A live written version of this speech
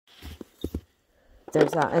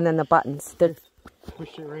There's and then the buttons.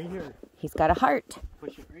 Push it right here. He's got a heart.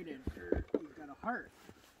 Push it right in. He's got a heart.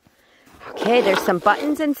 Okay, there's some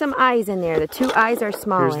buttons and some eyes in there. The 2 eyes are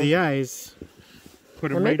smaller. Here's the eyes.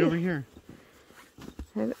 Put them right over here.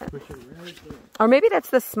 Push it right there. Or maybe that's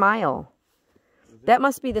the smile. That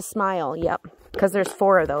must be the smile, yep. Because there's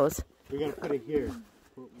 4 of those. We gotta put it here.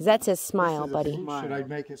 That's his smile, buddy. Smile. Should I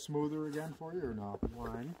make it smoother again for you or no?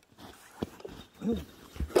 1,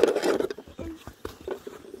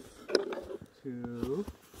 2.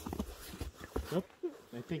 Nope.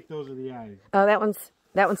 I think those are the eyes. Oh, that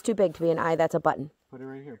one's too big to be an eye. That's a button. Put it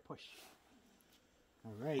right here. Push.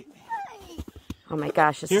 All right. Oh my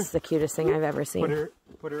gosh, this is the cutest thing I've ever seen.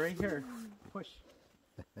 Put it right here. Push.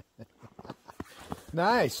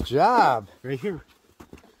 Nice job. Right here.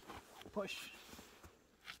 Push.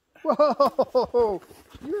 Whoa!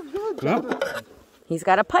 You're good, Jonathan. He's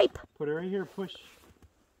got a pipe. Put it right here. Push.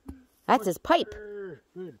 That's his pipe.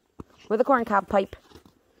 Good. With a corncob pipe.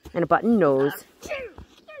 And a button nose.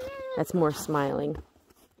 That's more smiling.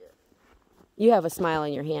 You have a smile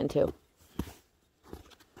in your hand, too.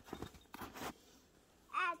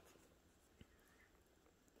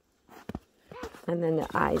 And then the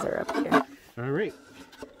eyes are up here. All right.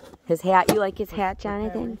 His hat. You like his hat,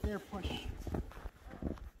 Jonathan? Right there. Push.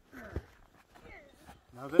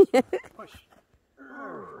 Now this one. Push.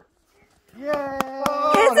 Yay!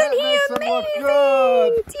 Isn't he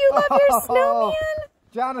amazing? Do you love your snowman?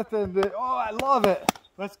 Jonathan, I love it.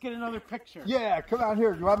 Let's get another picture. Yeah, come out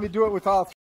here. You want me to do it with all 3?